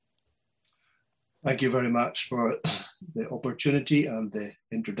Thank you very much for the opportunity and the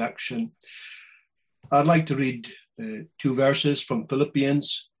introduction. I'd like to read two verses from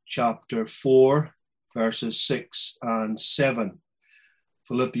Philippians chapter 4, verses 6 and 7.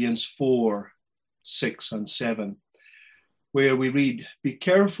 Philippians 4, 6 and 7, where we read, "Be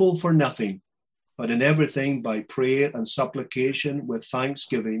careful for nothing, but in everything by prayer and supplication with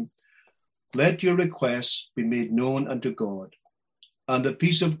thanksgiving, let your requests be made known unto God, and the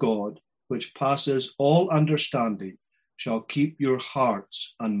peace of God, which passes all understanding, shall keep your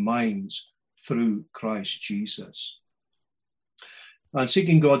hearts and minds through Christ Jesus." And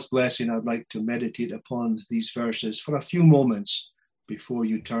seeking God's blessing, I'd like to meditate upon these verses for a few moments before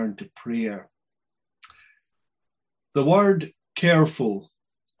you turn to prayer. The word careful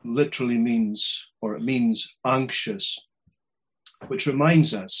literally means anxious, which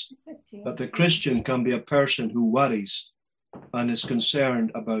reminds us that the Christian can be a person who worries and is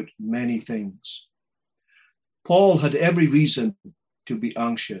concerned about many things. Paul had every reason to be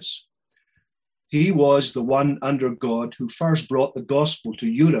anxious. He was the one under God who first brought the gospel to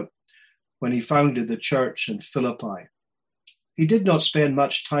Europe when he founded the church in Philippi. He did not spend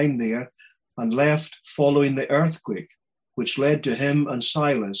much time there and left following the earthquake, which led to him and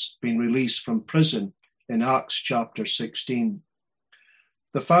Silas being released from prison in Acts chapter 16.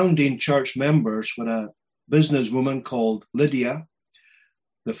 The founding church members were a businesswoman called Lydia,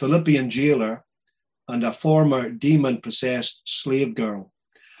 the Philippian jailer, and a former demon-possessed slave girl.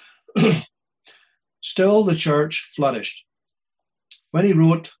 Still, the church flourished. When he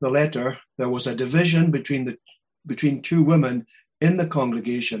wrote the letter, there was a division between two women in the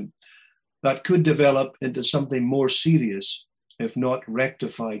congregation that could develop into something more serious if not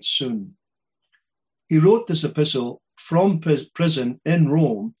rectified soon. He wrote this epistle from prison in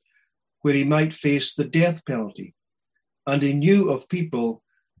Rome, where he might face the death penalty, and he knew of people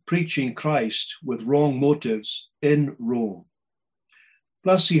preaching Christ with wrong motives in Rome.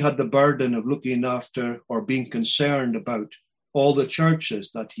 Plus, he had the burden of looking after or being concerned about all the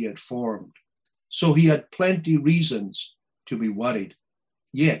churches that he had formed. So he had plenty reasons to be worried.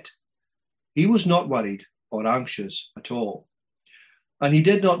 Yet, he was not worried or anxious at all. And he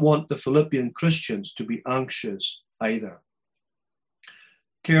did not want the Philippian Christians to be anxious either.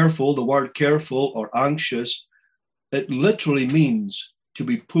 Careful, the word careful or anxious, it literally means to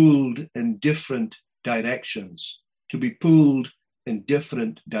be pulled in different directions, to be pulled in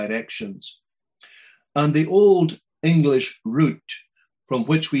different directions. And the old English root from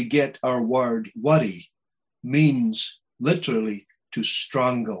which we get our word worry means literally to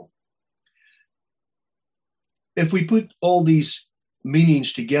strangle. If we put all these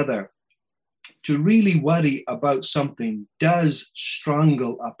meanings together, to really worry about something does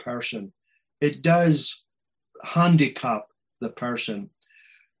strangle a person. It does handicap the person.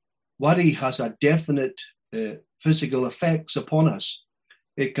 Worry has a definite physical effects upon us.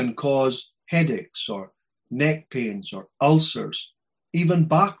 It can cause headaches or neck pains or ulcers, even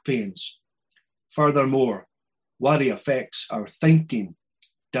back pains. Furthermore, worry affects our thinking,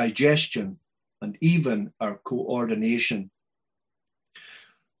 digestion, and even our coordination.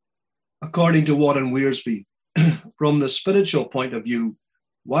 According to Warren Wiersbe, from the spiritual point of view,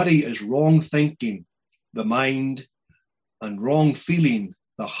 worry is wrong thinking, the mind, and wrong feeling,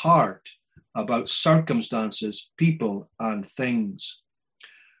 the heart, about circumstances, people, and things.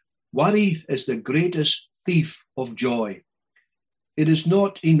 Worry is the greatest thief of joy. It is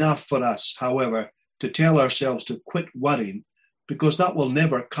not enough for us, however, to tell ourselves to quit worrying, because that will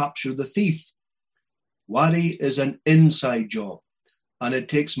never capture the thief. Worry is an inside job, and it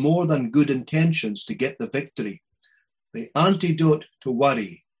takes more than good intentions to get the victory. The antidote to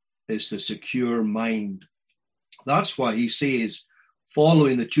worry is the secure mind. That's why he says,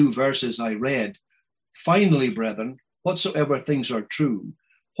 following the two verses I read, "Finally, brethren, whatsoever things are true,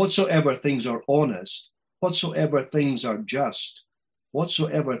 whatsoever things are honest, whatsoever things are just,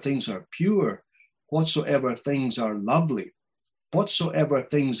 whatsoever things are pure, whatsoever things are lovely, whatsoever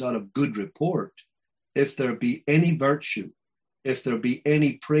things are of good report, if there be any virtue, if there be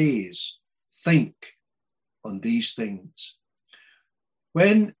any praise, think on these things."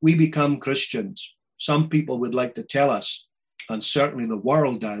 When we become Christians, some people would like to tell us, and certainly the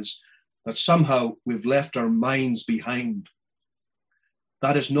world does, that somehow we've left our minds behind.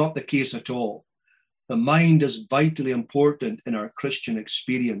 That is not the case at all. The mind is vitally important in our Christian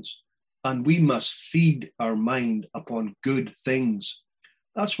experience, and we must feed our mind upon good things.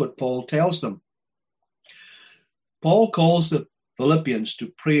 That's what Paul tells them. Paul calls the Philippians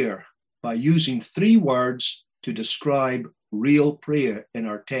to prayer by using three words to describe real prayer in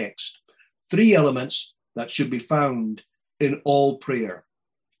our text. Three elements that should be found in all prayer.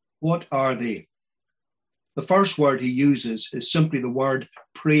 What are they? The first word he uses is simply the word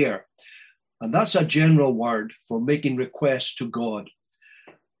prayer. And that's a general word for making requests to God.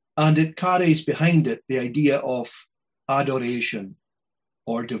 And it carries behind it the idea of adoration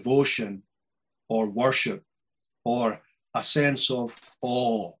or devotion or worship or a sense of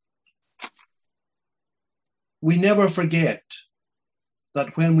awe. We never forget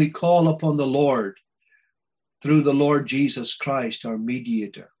that when we call upon the Lord through the Lord Jesus Christ, our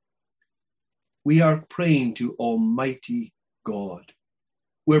mediator, we are praying to Almighty God.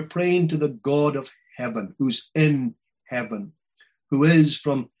 We're praying to the God of heaven, who's in heaven, who is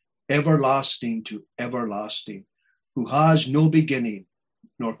from everlasting to everlasting, who has no beginning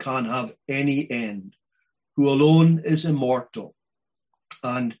nor can have any end, who alone is immortal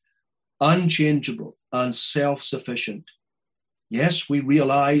and unchangeable and self-sufficient. Yes, we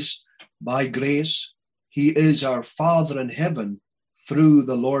realize by grace he is our Father in heaven through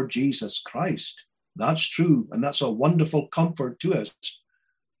the Lord Jesus Christ. That's true, and that's a wonderful comfort to us.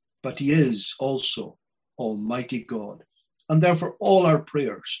 But he is also Almighty God. And therefore all our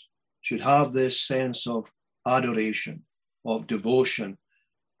prayers should have this sense of adoration, of devotion,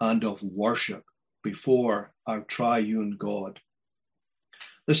 and of worship before our triune God.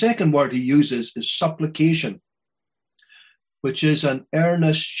 The second word he uses is supplication, which is an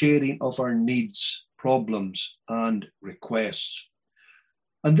earnest sharing of our needs, problems, and requests.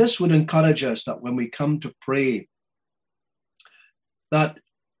 And this would encourage us that when we come to pray, that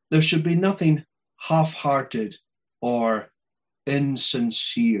there should be nothing half-hearted or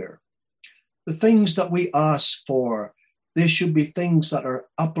insincere. The things that we ask for, they should be things that are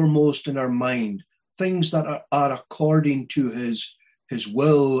uppermost in our mind, things that are according to his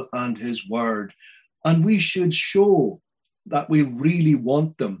will and his word. And we should show that we really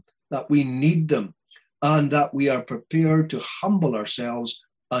want them, that we need them, and that we are prepared to humble ourselves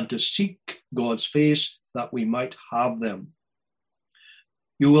and to seek God's face that we might have them.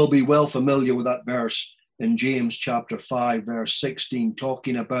 You will be well familiar with that verse in James chapter 5, verse 16,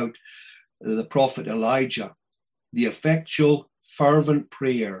 talking about the prophet Elijah. The effectual, fervent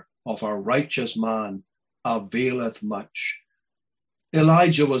prayer of a righteous man availeth much.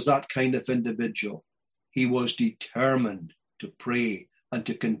 Elijah was that kind of individual. He was determined to pray and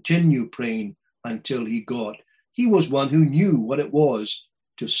to continue praying until he got. He was one who knew what it was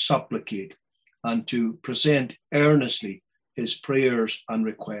to supplicate and to present earnestly his prayers and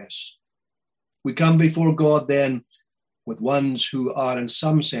requests. We come before God then with ones who are in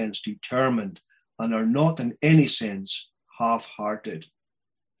some sense determined and are not in any sense half-hearted.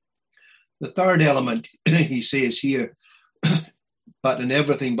 The third element, he says here, but in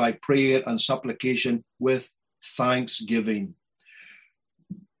everything by prayer and supplication with thanksgiving.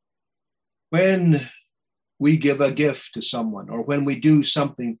 When we give a gift to someone or when we do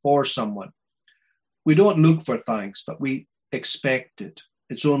something for someone, we don't look for thanks, but we expect it.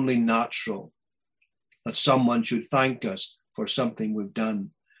 It's only natural that someone should thank us for something we've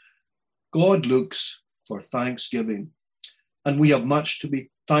done. God looks for thanksgiving, and we have much to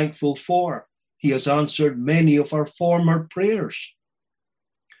be thankful for. He has answered many of our former prayers.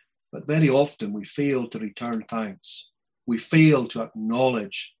 But very often we fail to return thanks. We fail to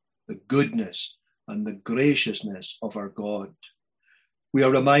acknowledge the goodness and the graciousness of our God. We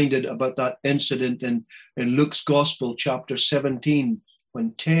are reminded about that incident in Luke's Gospel, chapter 17,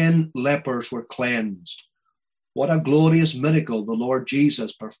 when 10 lepers were cleansed. What a glorious miracle the Lord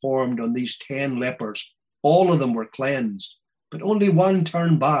Jesus performed on these 10 lepers. All of them were cleansed, but only one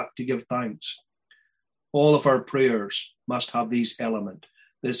turned back to give thanks. All of our prayers must have this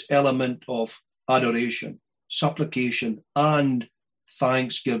element of adoration, supplication, and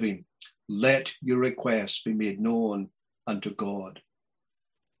thanksgiving. Let your requests be made known unto God.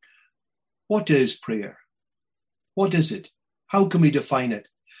 What is prayer? What is it? How can we define it?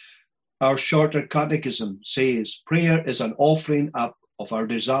 Our shorter catechism says, prayer is an offering up of our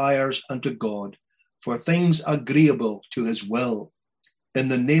desires unto God for things agreeable to his will, in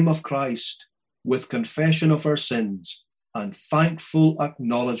the name of Christ, with confession of our sins and thankful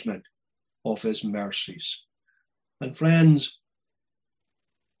acknowledgement of his mercies. And friends,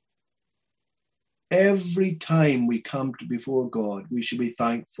 every time we come before God, we should be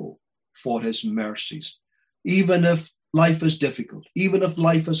thankful for his mercies. Even if life is difficult, even if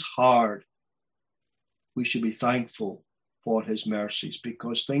life is hard, we should be thankful for his mercies,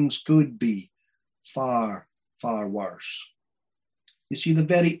 because things could be far, far worse. You see, the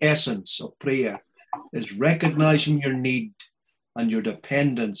very essence of prayer is recognizing your need and your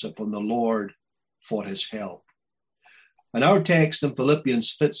dependence upon the Lord for his help. And our text in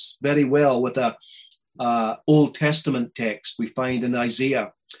Philippians fits very well with a Old Testament text we find in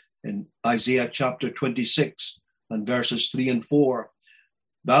Isaiah in Isaiah chapter 26 and verses 3 and 4.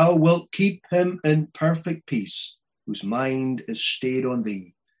 Thou wilt keep him in perfect peace, whose mind is stayed on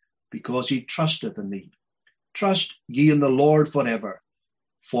thee, because he trusteth in thee. Trust ye in the Lord forever,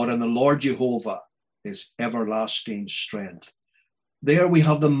 for in the Lord Jehovah is everlasting strength. There we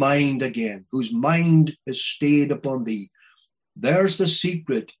have the mind again, whose mind is stayed upon thee. There's the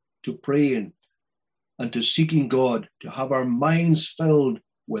secret to praying and to seeking God, to have our minds filled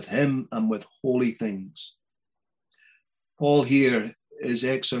with him and with holy things. Paul here is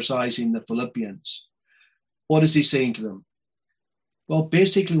exercising the Philippians. What is he saying to them? Well,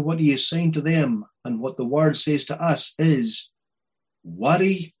 basically what he is saying to them and what the word says to us is,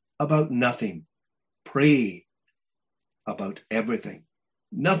 worry about nothing. Pray about everything.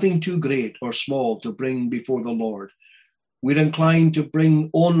 Nothing too great or small to bring before the Lord. We're inclined to bring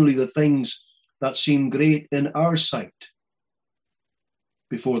only the things that seem great in our sight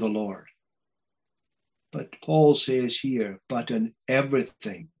before the Lord. But Paul says here, but in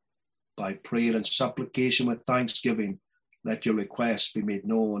everything, by prayer and supplication with thanksgiving, let your requests be made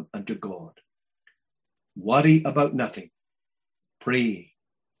known unto God. Worry about nothing. Pray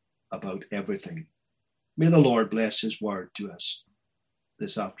about everything. May the Lord bless his word to us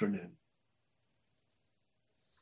this afternoon.